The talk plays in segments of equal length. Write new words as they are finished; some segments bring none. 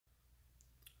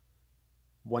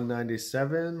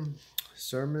197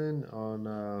 sermon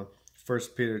on 1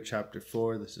 Peter chapter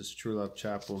 4. This is True Love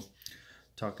Chapel,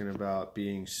 talking about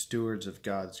being stewards of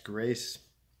God's grace,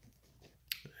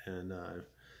 and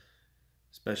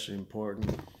especially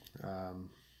important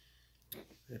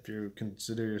if you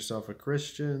consider yourself a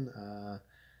Christian. I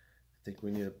think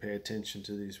we need to pay attention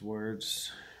to these words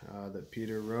that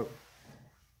Peter wrote.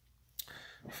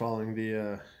 Following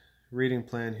the reading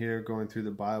plan here, going through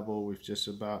the Bible, we've just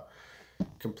about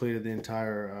completed the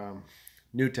entire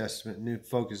New Testament. New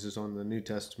focus is on the New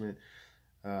Testament,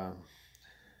 as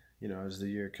the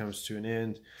year comes to an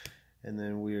end. And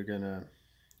then we are going to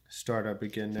start up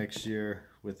again next year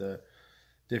with a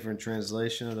different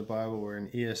translation of the Bible. We're in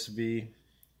ESV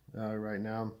right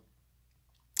now.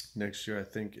 Next year, I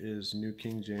think, is New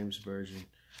King James Version.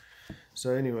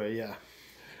 So anyway,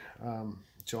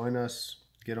 join us,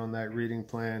 get on that reading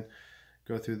plan,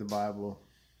 go through the Bible,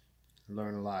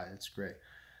 learn a lot. It's great.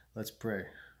 Let's pray.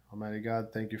 Almighty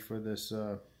God, thank you for this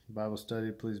Bible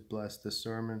study. Please bless this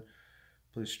sermon.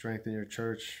 Please strengthen your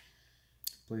church.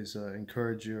 Please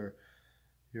encourage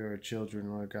your children,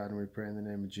 Lord God, and we pray in the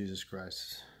name of Jesus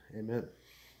Christ. Amen.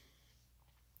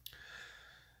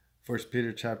 1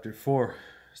 Peter chapter 4.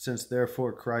 Since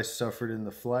therefore Christ suffered in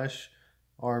the flesh,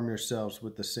 arm yourselves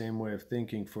with the same way of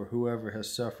thinking, for whoever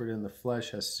has suffered in the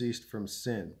flesh has ceased from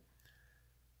sin,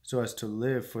 so as to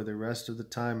live for the rest of the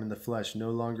time in the flesh,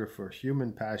 no longer for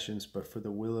human passions, but for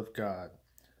the will of God.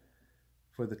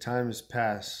 For the time is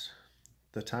past.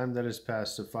 The time that is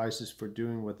past suffices for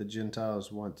doing what the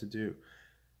Gentiles want to do,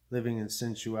 living in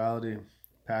sensuality,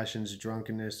 passions,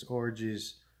 drunkenness,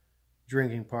 orgies,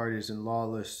 drinking parties, and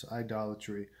lawless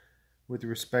idolatry. With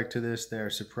respect to this, they are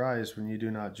surprised when you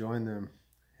do not join them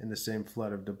in the same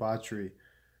flood of debauchery,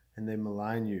 and they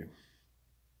malign you.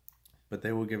 But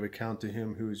they will give account to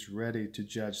him who is ready to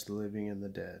judge the living and the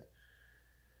dead.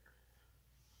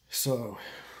 So,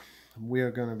 we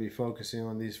are going to be focusing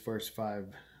on these first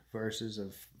 5 verses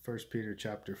of 1 Peter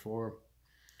chapter 4.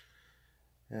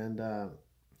 And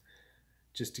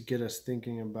just to get us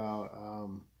thinking about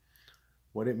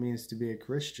what it means to be a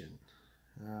Christian.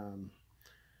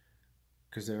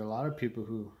 Because there are a lot of people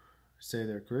who say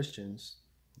they're Christians,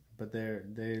 but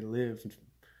they live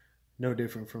no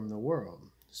different from the world.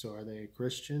 So are they a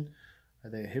Christian? Are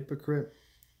they a hypocrite?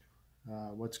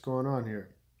 What's going on here?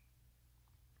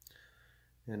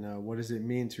 And what does it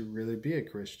mean to really be a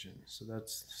Christian? So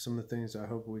that's some of the things I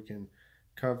hope we can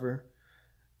cover.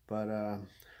 But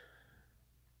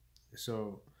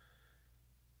so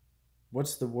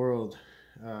what's the world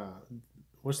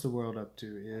up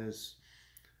to? Is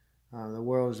the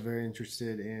world is very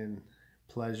interested in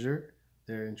pleasure.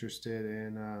 They're interested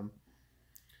in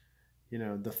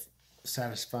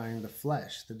satisfying the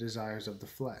flesh, the desires of the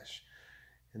flesh,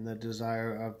 and the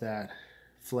desire of that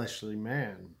fleshly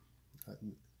man,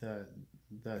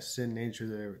 the sin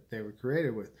nature they were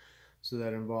created with. So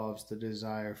that involves the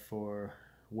desire for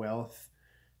wealth,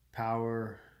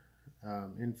 power,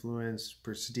 influence,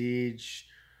 prestige,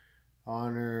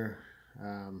 honor.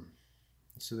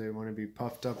 So they want to be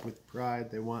puffed up with pride.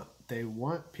 They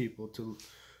want people to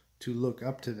look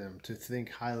up to them, to think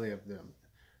highly of them.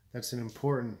 That's an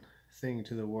important thing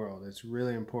to the world. It's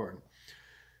really important.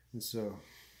 And so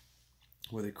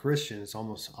with a Christian, it's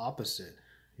almost opposite.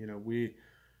 We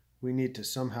need to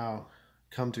somehow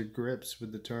come to grips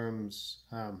with the terms,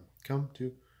 come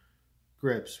to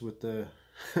grips with the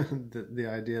the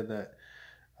idea that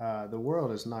the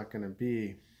world is not going to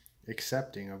be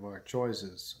accepting of our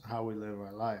choices, how we live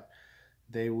our life.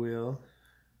 They will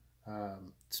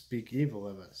speak evil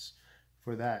of us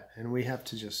for that. And we have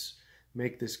to just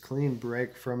make this clean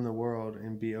break from the world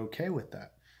and be okay with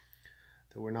that.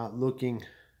 That we're not looking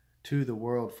to the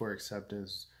world for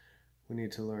acceptance. We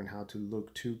need to learn how to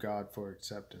look to God for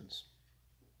acceptance.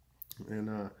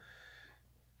 And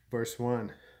verse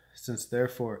 1, since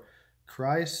therefore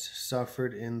Christ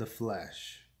suffered in the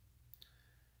flesh.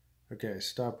 Okay,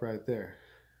 stop right there.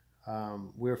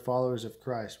 We're followers of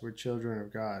Christ. We're children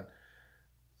of God.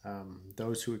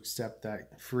 Those who accept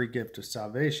that free gift of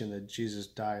salvation, that Jesus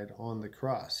died on the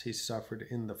cross. He suffered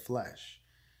in the flesh.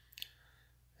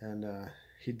 And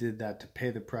he did that to pay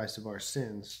the price of our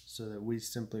sins, so that we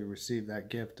simply receive that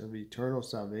gift of eternal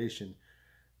salvation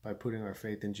by putting our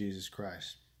faith in Jesus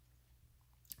Christ.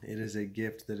 It is a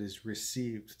gift that is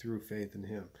received through faith in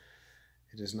him.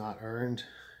 It is not earned.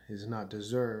 It is not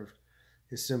deserved.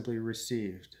 It's simply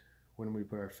received when we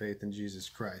put our faith in Jesus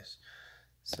Christ.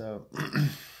 So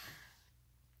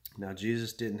now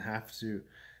Jesus didn't have to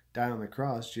die on the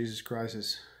cross. Jesus Christ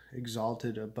is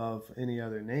exalted above any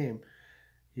other name.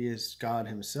 He is God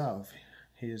himself.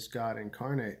 He is God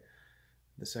incarnate.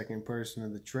 the second person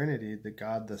of the Trinity, the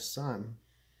God the Son.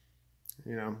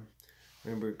 You know,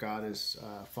 remember God is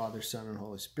Father, Son, and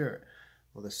Holy Spirit.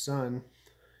 Well, the Son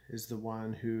is the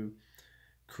one who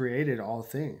created all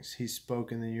things. He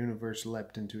spoke and the universe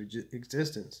leapt into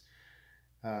existence.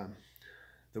 The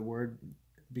Word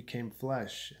became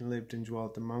flesh and lived and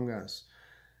dwelt among us.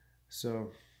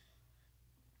 So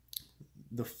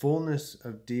the fullness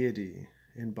of deity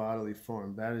in bodily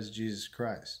form, that is Jesus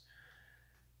Christ.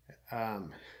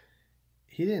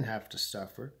 He didn't have to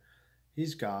suffer.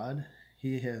 He's God.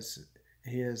 He has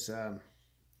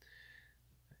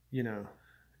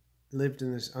lived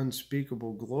in this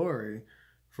unspeakable glory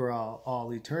for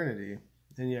all eternity,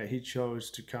 and yet he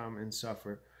chose to come and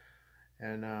suffer,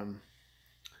 and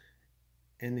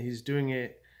he's doing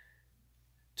it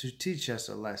to teach us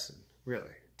a lesson,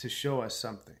 really, to show us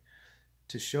something,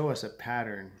 to show us a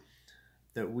pattern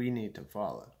that we need to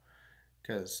follow.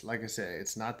 Because, like I say,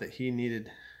 it's not that he needed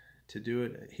to do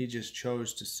it. He just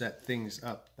chose to set things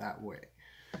up that way,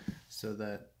 so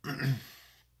that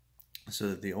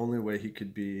the only way he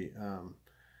could be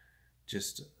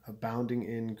just abounding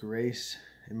in grace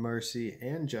and mercy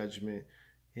and judgment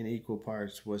in equal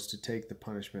parts was to take the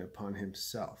punishment upon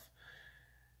himself,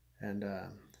 and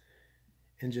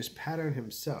just pattern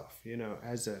himself,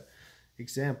 as a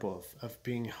example of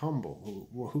being humble.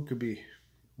 Who could be,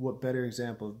 what better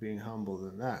example of being humble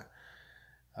than that?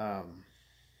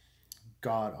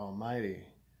 God Almighty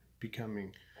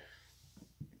becoming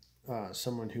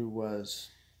someone who was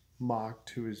mocked,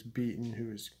 who was beaten, who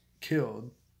was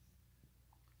killed.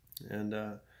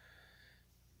 And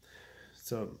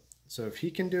so if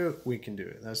he can do it, we can do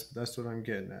it. That's what I'm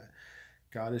getting at.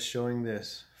 God is showing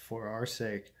this for our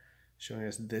sake, showing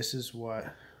us this is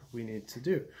what we need to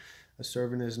do. A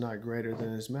servant is not greater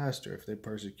than his master. If they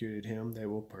persecuted him, they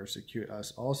will persecute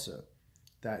us also.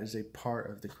 That is a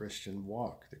part of the Christian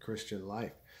walk, the Christian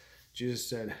life. Jesus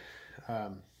said,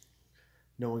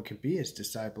 no one can be his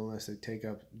disciple unless they take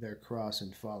up their cross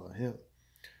and follow him.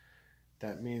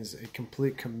 That means a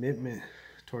complete commitment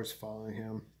towards following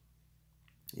him,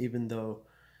 even though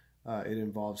it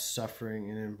involves suffering,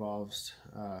 it involves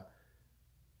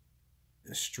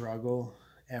struggle,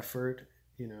 effort,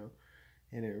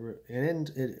 and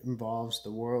it involves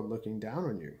the world looking down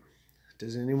on you.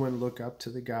 Does anyone look up to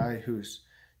the guy who's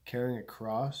carrying a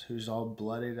cross, who's all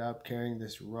bloodied up, carrying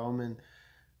this Roman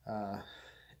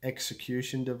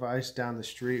execution device down the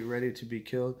street, ready to be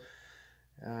killed?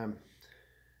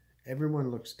 Everyone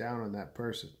looks down on that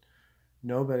person.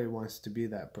 Nobody wants to be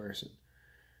that person.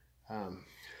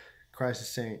 Christ is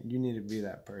saying, you need to be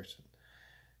that person.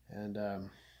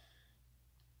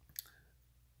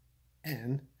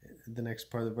 And the next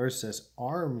part of the verse says,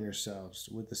 arm yourselves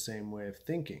with the same way of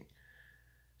thinking.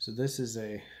 So this is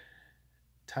a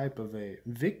type of a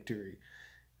victory.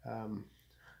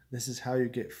 This is how you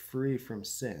get free from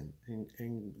sin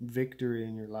and victory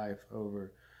in your life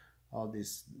over all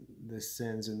these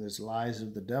sins and these lies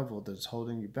of the devil that's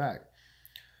holding you back.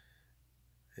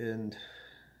 And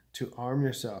to arm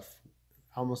yourself,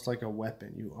 almost like a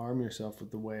weapon, you arm yourself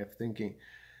with the way of thinking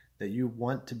that you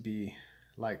want to be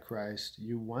like Christ.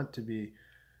 You want to be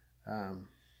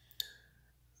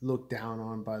looked down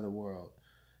on by the world.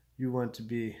 You want to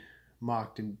be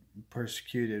mocked and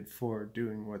persecuted for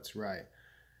doing what's right.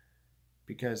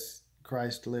 Because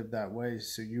Christ lived that way,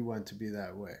 so you want to be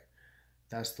that way.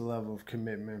 That's the level of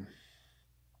commitment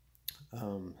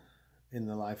in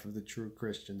the life of the true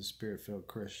Christian, the Spirit-filled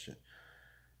Christian.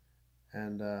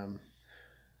 And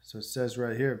so it says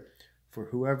right here, for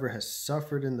whoever has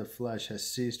suffered in the flesh has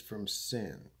ceased from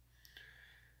sin.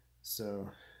 So,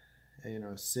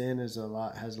 sin has a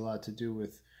lot to do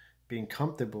with being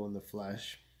comfortable in the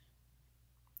flesh.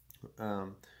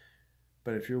 But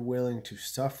if you're willing to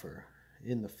suffer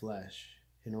in the flesh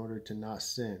in order to not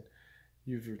sin,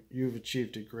 you've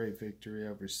achieved a great victory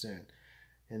over sin.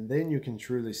 And then you can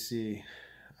truly see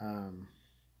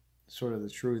sort of the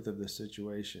truth of the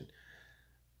situation,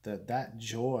 that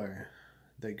joy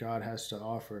that God has to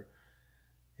offer,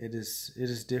 it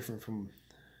is different from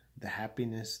the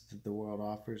happiness that the world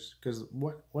offers. Because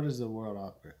what does the world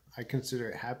offer? I consider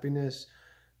it happiness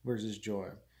versus joy.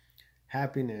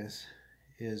 Happiness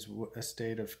is a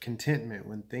state of contentment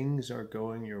when things are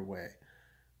going your way,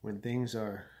 when things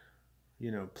are,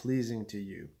 pleasing to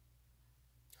you.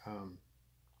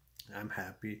 I'm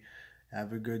happy. I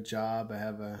have a good job. I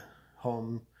have a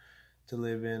home to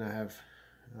live in. I have,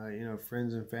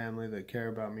 friends and family that care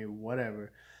about me.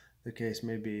 Whatever the case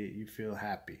may be, you feel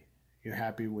happy. You're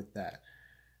happy with that.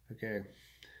 Okay.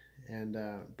 And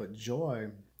but joy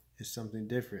is something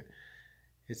different.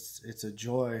 It's a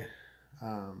joy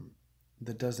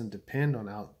that doesn't depend on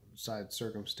outside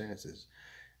circumstances.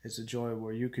 It's a joy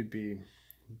where you could be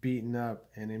beaten up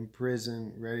and in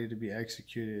prison, ready to be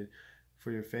executed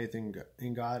for your faith in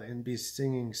God, and be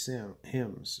singing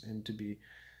hymns, and to be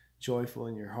joyful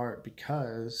in your heart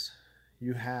because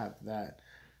you have that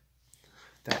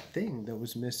thing that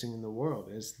was missing in the world,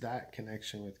 is that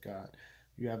connection with God.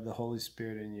 You have the Holy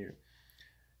Spirit in you.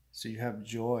 So you have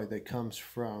joy that comes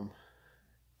from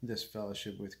this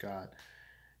fellowship with God.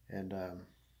 And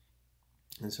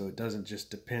so it doesn't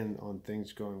just depend on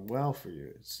things going well for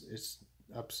you. It's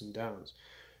ups and downs.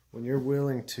 When you're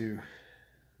willing to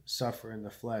suffer in the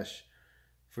flesh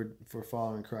for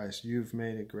following Christ, you've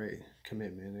made a great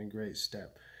commitment and a great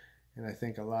step. And I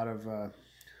think a lot of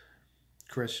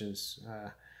Christians,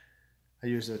 I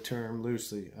use the term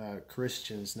loosely,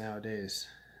 Christians nowadays,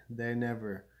 they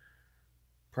never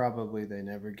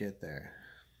get there.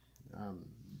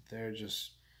 They're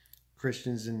just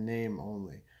Christians in name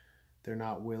only. They're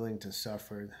not willing to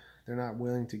suffer. They're not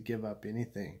willing to give up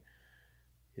anything.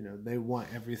 They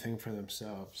want everything for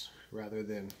themselves rather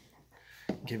than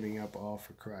giving up all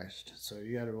for Christ. So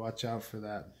you got to watch out for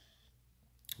that.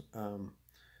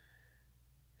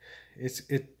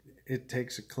 It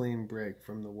takes a clean break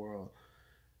from the world.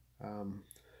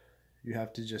 You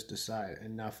have to just decide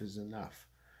enough is enough.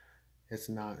 It's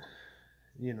not,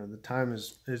 the time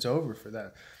is over for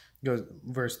that.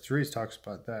 Verse 3 talks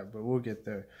about that, but we'll get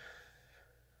there.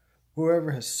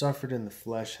 Whoever has suffered in the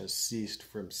flesh has ceased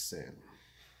from sin.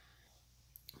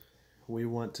 We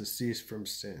want to cease from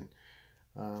sin.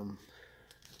 I'm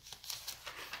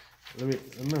going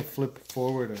to flip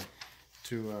forward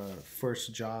to 1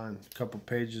 John, a couple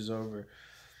pages over,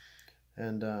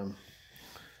 and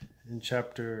in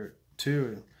chapter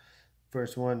 2,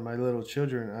 verse 1, "My little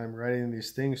children, I am writing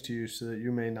these things to you so that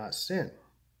you may not sin."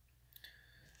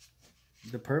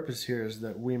 The purpose here is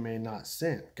that we may not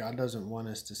sin. God doesn't want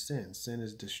us to sin. Sin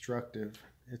is destructive.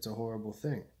 It's a horrible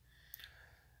thing.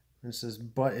 And it says,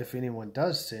 "But if anyone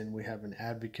does sin, we have an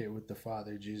advocate with the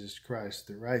Father, Jesus Christ,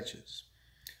 the righteous."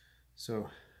 So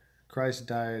Christ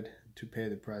died to pay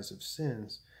the price of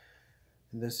sins.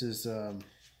 And this is,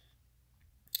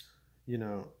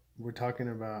 we're talking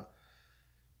about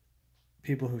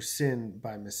people who sin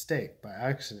by mistake, by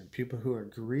accident, people who are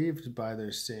grieved by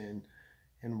their sin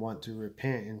and want to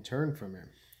repent and turn from it,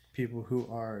 people who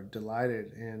are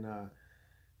delighted and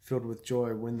filled with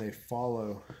joy when they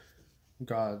follow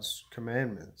God's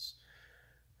commandments.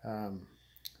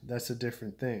 That's a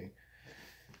different thing.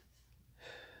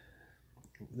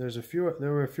 There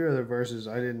were a few other verses.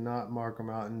 I did not mark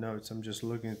them out in notes. I'm just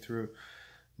looking through.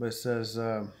 But it says,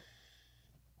 in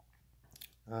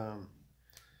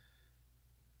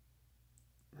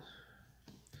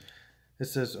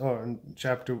 1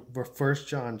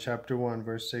 John chapter 1,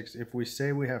 verse 6, "If we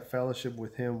say we have fellowship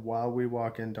with him while we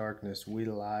walk in darkness, we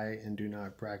lie and do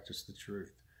not practice the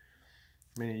truth."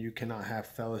 Meaning you cannot have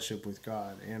fellowship with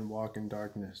God and walk in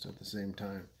darkness at the same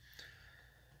time.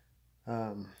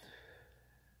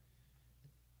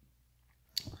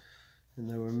 And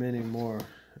there were many more.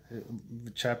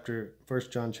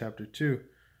 1 John chapter 2,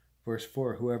 verse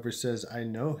 4, "Whoever says, 'I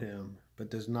know him,' but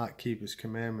does not keep his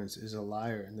commandments is a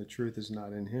liar, and the truth is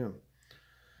not in him."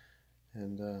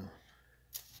 And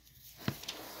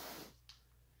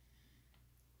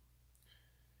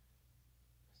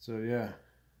so, yeah.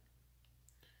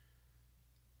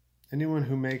 Anyone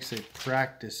who makes a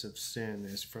practice of sin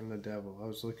is from the devil. I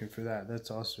was looking for that.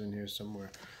 That's also in here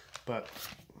somewhere. But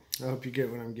I hope you get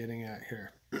what I'm getting at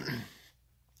here.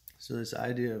 So this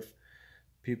idea of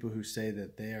people who say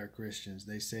that they are Christians,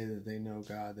 they say that they know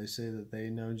God, they say that they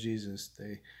know Jesus,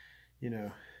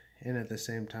 and at the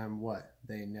same time, what?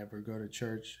 They never go to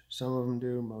church. Some of them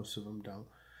do, most of them don't.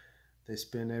 They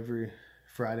spend every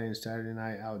Friday and Saturday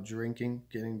night out drinking,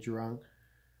 getting drunk.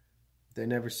 They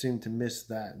never seem to miss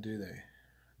that, do they?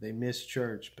 They miss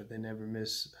church, but they never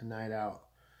miss a night out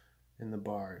in the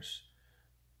bars.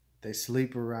 They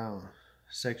sleep around,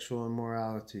 sexual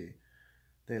immorality.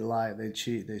 They lie, they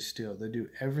cheat, they steal. They do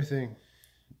everything.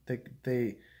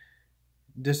 They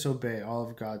disobey all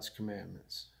of God's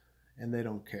commandments, and they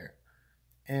don't care.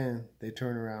 And they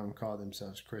turn around and call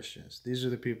themselves Christians. These are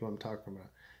the people I'm talking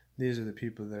about. These are the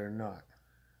people that are not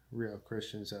real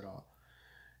Christians at all.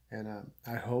 And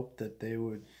I hope that they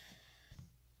would,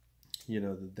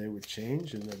 that they would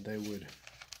change, and that they would,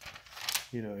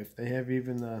 if they have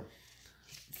even the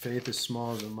faith as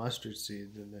small as a mustard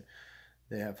seed, then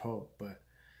they have hope. But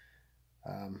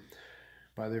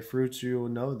by their fruits you will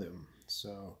know them.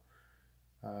 So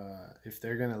if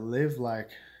they're going to live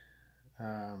like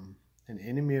an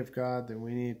enemy of God, then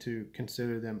we need to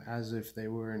consider them as if they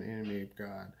were an enemy of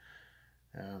God.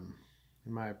 in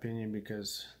my opinion,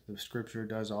 because the scripture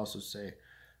does also say,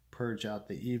 purge out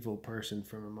the evil person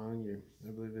from among you.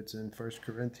 I believe it's in 1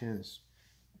 Corinthians.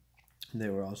 They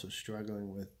were also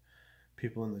struggling with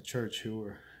people in the church who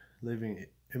were living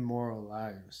immoral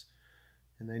lives,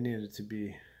 and they needed to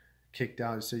be kicked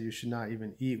out. So you should not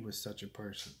even eat with such a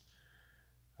person.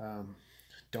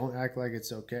 Don't act like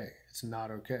it's okay. It's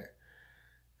not okay.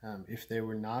 If they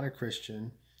were not a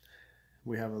Christian,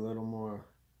 we have a little more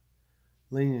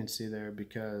leniency there,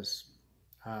 because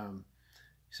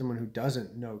someone who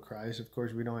doesn't know Christ, of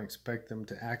course, we don't expect them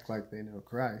to act like they know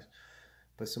Christ,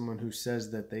 but someone who says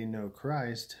that they know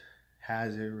Christ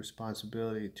has a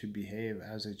responsibility to behave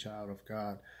as a child of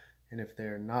God. And if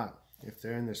they're not, if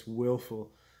they're in this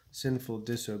willful, sinful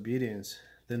disobedience,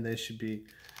 then they should be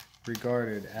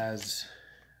regarded as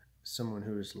someone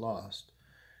who is lost.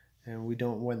 And we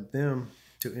don't want them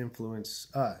to influence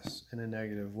us in a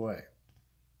negative way.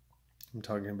 I'm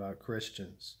talking about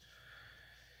Christians.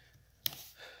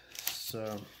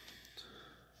 So,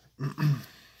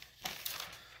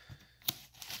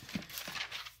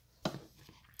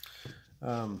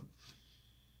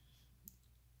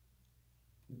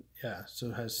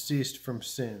 so has ceased from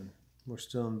sin. We're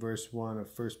still in verse 1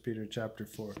 of 1 Peter chapter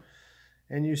 4.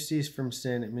 And you cease from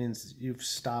sin, it means you've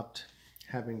stopped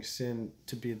having sin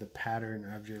to be the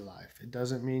pattern of your life. It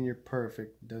doesn't mean you're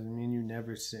perfect. It doesn't mean you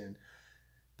never sin.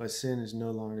 But sin is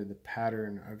no longer the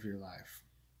pattern of your life.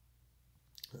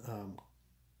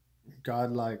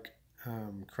 God-like,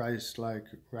 Christ-like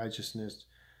righteousness,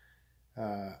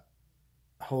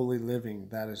 holy living,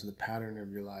 that is the pattern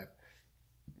of your life.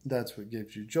 That's what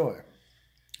gives you joy.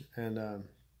 And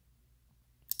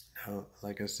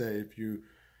like I say, if you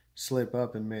slip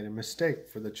up and made a mistake,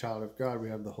 for the child of God, we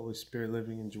have the Holy Spirit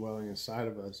living and dwelling inside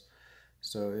of us.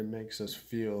 So it makes us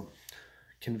feel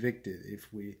convicted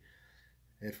if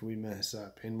we mess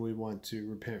up, and we want to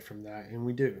repent from that, and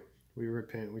we do. We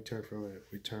repent, we turn from it,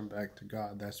 we turn back to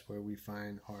God. That's where we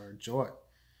find our joy.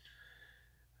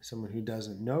 Someone who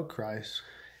doesn't know Christ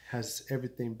has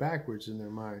everything backwards in their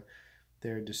mind.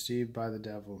 They're deceived by the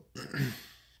devil.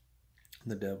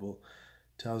 The devil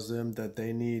tells them that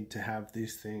they need to have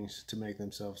these things to make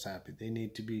themselves happy. They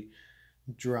need to be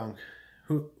drunk.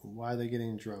 Why are they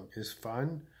getting drunk? Is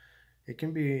fun? It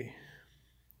can be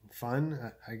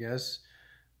fun, I guess,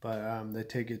 but they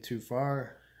take it too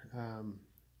far.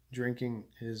 Drinking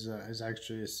is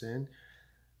actually a sin.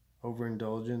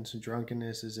 Overindulgence,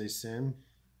 drunkenness is a sin.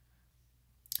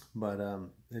 But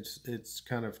it's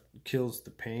kind of kills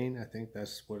the pain. I think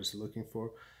that's what it's looking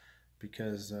for,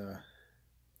 because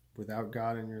without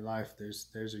God in your life,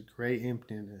 there's a great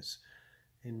emptiness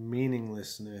and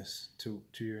meaninglessness to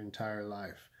your entire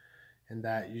life, and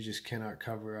that you just cannot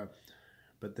cover up.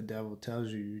 But the devil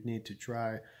tells you need to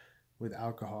try with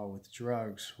alcohol, with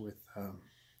drugs, with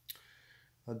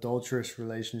adulterous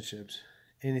relationships,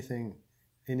 anything,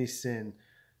 any sin.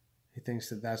 He thinks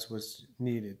that that's what's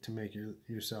needed to make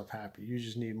yourself happy. You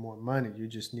just need more money. You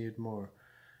just need more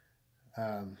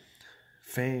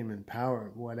fame and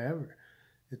power, whatever.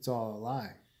 It's all a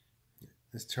lie.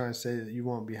 It's trying to say that you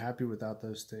won't be happy without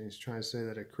those things. Trying to say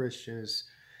that a Christian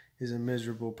is a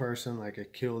miserable person, like a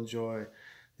killjoy.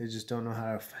 They just don't know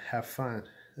how to have fun.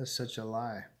 That's such a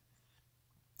lie.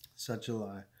 Such a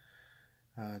lie.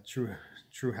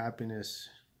 True happiness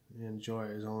and joy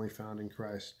is only found in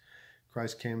Christ.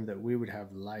 Christ came that we would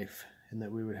have life, and that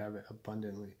we would have it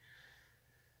abundantly.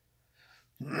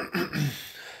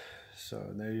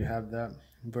 So there you have that.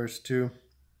 Verse 2.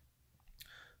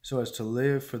 So as to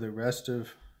live for the rest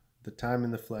of the time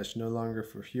in the flesh, no longer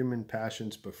for human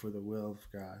passions, but for the will of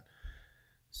God.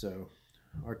 So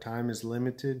our time is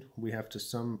limited. We have to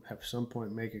some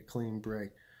point make a clean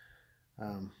break.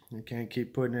 You can't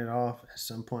keep putting it off. At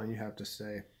some point you have to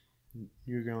say,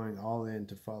 you're going all in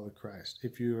to follow Christ.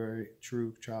 If you are a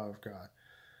true child of God,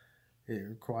 it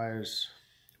requires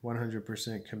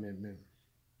 100% commitment.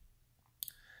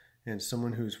 And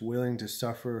someone who's willing to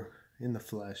suffer in the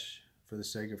flesh for the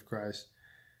sake of Christ,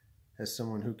 as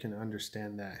someone who can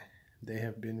understand that they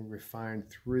have been refined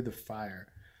through the fire,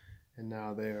 and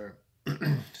now they are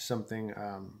something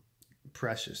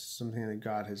precious, something that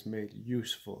God has made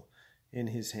useful in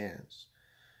his hands.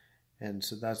 And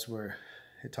so that's where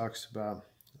it talks about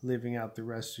living out the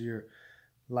rest of your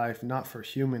life, not for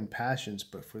human passions,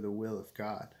 but for the will of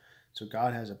God. So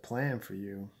God has a plan for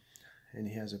you, and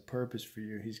he has a purpose for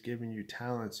you. He's given you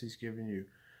talents. He's given you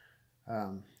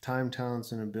time,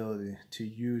 talents, and ability to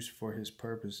use for his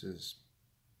purposes.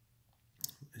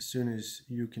 As soon as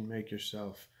you can make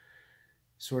yourself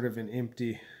sort of an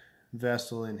empty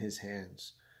vessel in his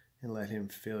hands and let him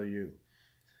fill you,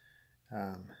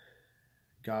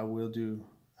 God will do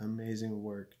amazing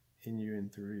work in you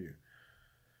and through you.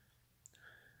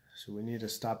 So we need to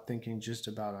stop thinking just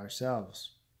about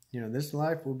ourselves. This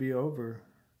life will be over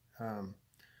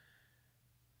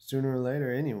sooner or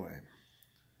later anyway.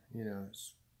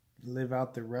 Live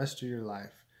out the rest of your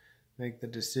life. Make the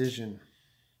decision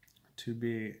to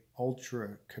be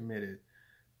ultra committed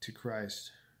to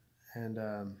Christ, and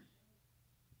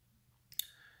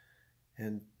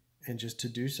just to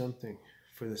do something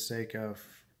for the sake of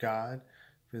God,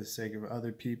 for the sake of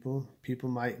other people. People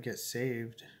might get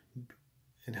saved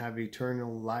and have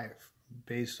eternal life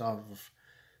based off of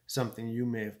something you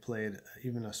may have played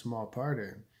even a small part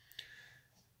in.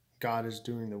 God is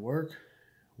doing the work.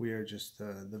 We are just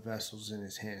the vessels in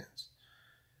his hands.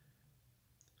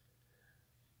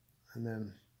 And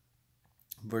then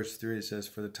verse 3, it says,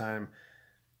 "For the time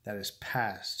that is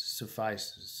past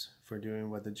suffices for doing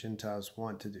what the Gentiles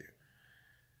want to do,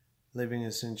 living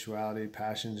in sensuality,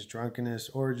 passions, drunkenness,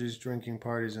 orgies, drinking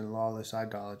parties, and lawless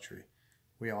idolatry.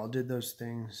 We all did those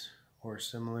things or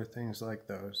similar things like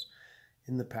those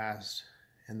in the past,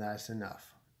 and that's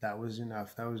enough. That was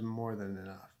enough. That was more than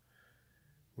enough.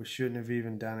 We shouldn't have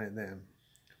even done it then,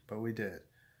 but we did.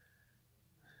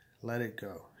 Let it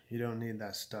go. You don't need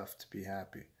that stuff to be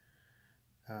happy.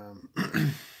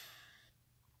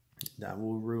 That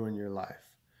will ruin your life.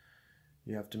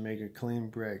 You have to make a clean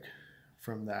break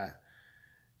from that.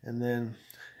 And then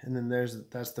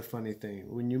that's the funny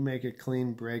thing. When you make a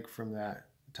clean break from that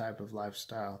type of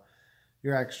lifestyle,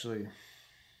 you're actually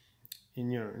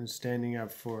in standing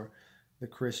up for the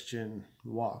Christian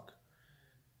walk.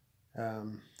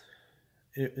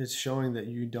 It's showing that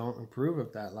you don't approve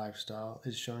of that lifestyle.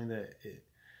 It's showing that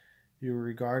you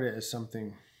regard it as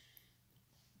something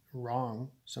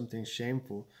wrong, something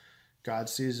shameful. God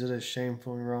sees it as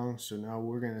shameful and wrong, so now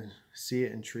we're going to see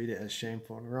it and treat it as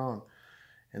shameful and wrong.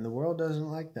 And the world doesn't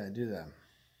like that, do they?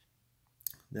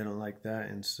 They don't like that.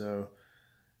 And so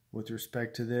with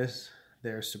respect to this,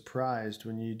 they're surprised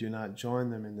when you do not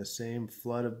join them in the same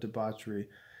flood of debauchery,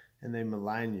 and they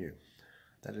malign you.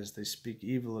 That is, they speak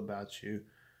evil about you.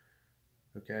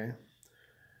 Okay?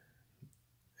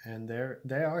 And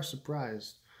they are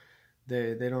surprised.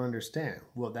 They don't understand.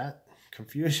 Well, that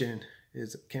confusion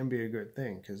can be a good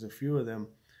thing, because a few of them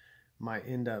might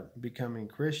end up becoming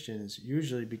Christians,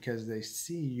 usually because they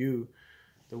see you,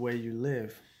 the way you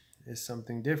live, is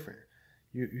something different.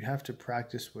 You have to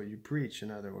practice what you preach, in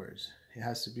other words. It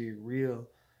has to be real,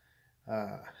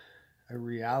 a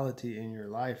reality in your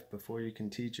life before you can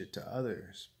teach it to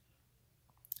others.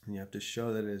 And you have to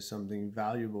show that it is something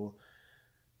valuable,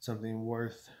 something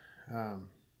worth,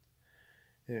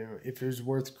 if it's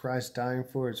worth Christ dying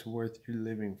for, it's worth you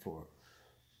living for.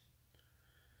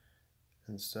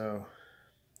 And so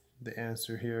the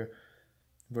answer here,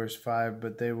 verse 5,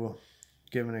 "But they will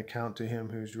give an account to him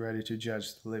who's ready to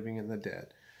judge the living and the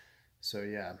dead." So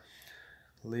yeah,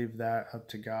 leave that up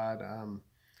to God.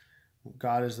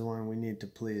 God is the one we need to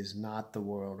please, not the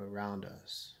world around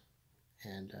us.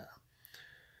 And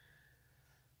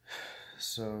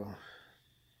so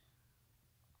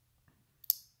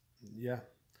yeah,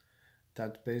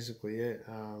 that's basically it.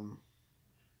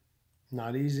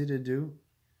 Not easy to do,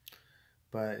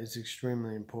 but it's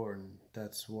extremely important.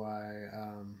 That's why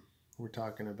we're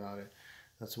talking about it.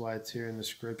 That's why it's here in the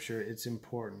scripture. It's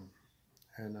important.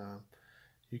 And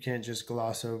you can't just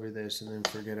gloss over this and then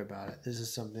forget about it. This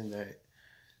is something that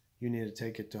you need to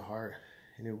take it to heart,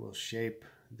 and it will shape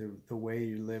the way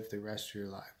you live the rest of your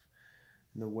life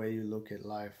and the way you look at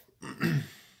life.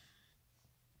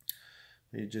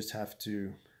 You just have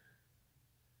to,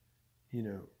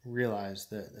 realize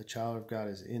that the child of God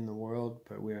is in the world,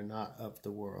 but we are not of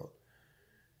the world.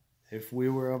 If we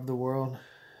were of the world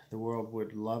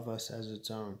would love us as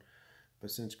its own. But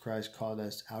since Christ called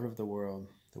us out of the world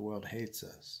hates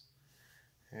us.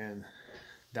 And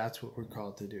that's what we're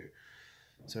called to do.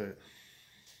 So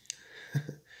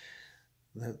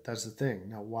that's the thing.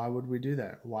 Now, why would we do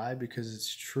that? Why? Because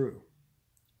it's true.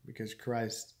 Because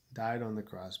Christ died on the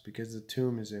cross. Because the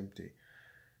tomb is empty.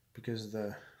 Because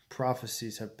the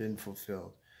prophecies have been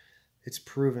fulfilled. It's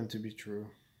proven to be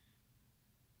true.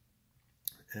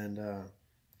 And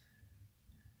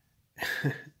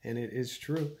and it is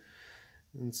true.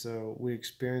 And so we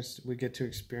get to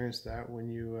experience that when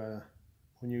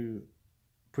you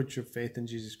put your faith in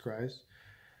Jesus Christ,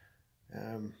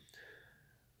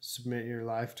 submit your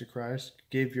life to Christ,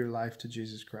 give your life to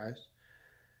Jesus Christ,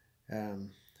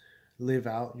 live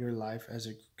out your life as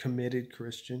a committed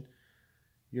Christian.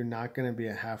 You're not going to be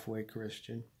a halfway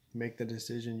Christian. Make the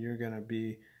decision you're going to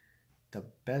be the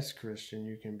best Christian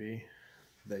you can be,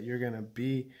 that you're going to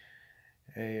be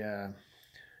a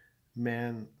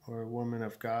man or woman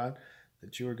of God,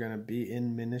 that you are going to be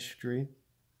in ministry,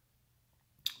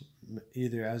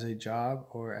 either as a job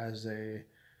or as a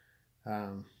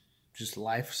just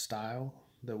lifestyle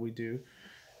that we do,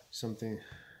 something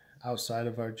outside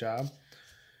of our job.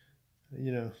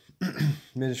 You know,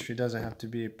 ministry doesn't have to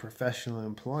be professional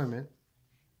employment.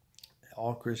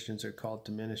 All Christians are called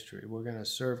to ministry. We're going to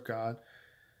serve God,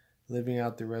 living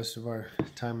out the rest of our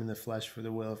time in the flesh for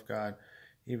the will of God,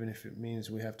 even if it means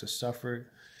we have to suffer,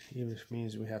 even if it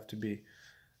means we have to be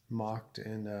mocked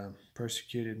and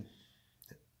persecuted.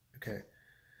 Okay,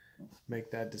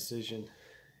 make that decision,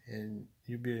 and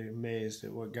you'll be amazed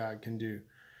at what God can do.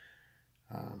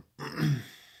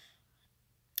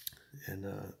 And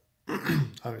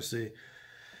obviously,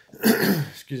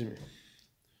 excuse me,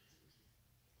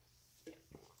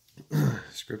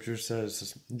 Scripture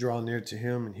says, draw near to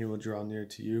him and he will draw near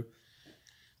to you.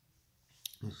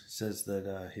 It says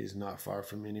that he's not far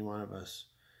from any one of us.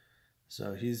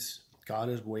 So God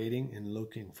is waiting and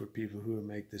looking for people who will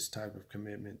make this type of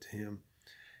commitment to him,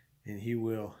 and he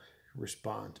will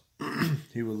respond.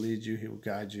 He will lead you. He will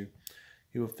guide you.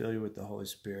 He will fill you with the Holy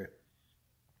Spirit.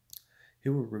 He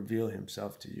will reveal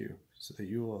himself to you so that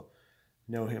you will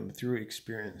know him through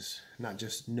experience, not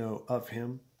just know of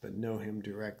him, but know him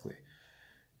directly.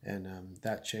 And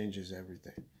that changes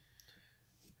everything.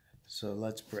 So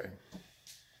let's pray.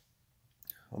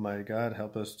 Almighty God,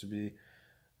 help us to be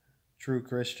true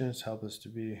Christians. Help us to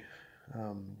be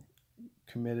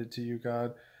committed to you,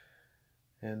 God.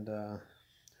 And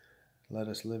let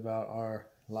us live out our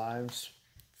lives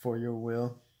for your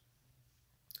will.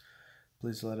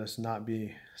 Please let us not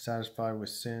be satisfied with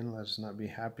sin. Let us not be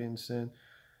happy in sin.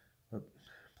 But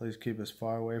please keep us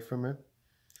far away from it.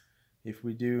 If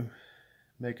we do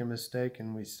make a mistake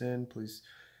and we sin, please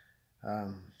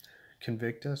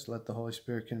convict us. Let the Holy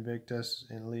Spirit convict us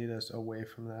and lead us away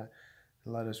from that.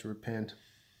 And let us repent.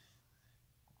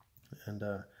 And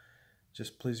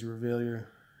just please reveal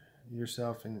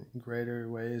yourself in greater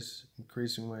ways,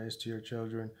 increasing ways to your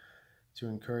children, to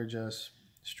encourage us,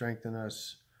 strengthen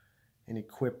us, and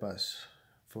equip us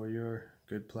for your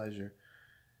good pleasure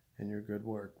and your good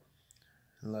work.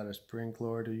 And let us bring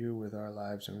glory to you with our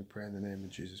lives, and we pray in the name of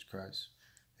Jesus Christ.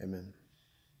 Amen.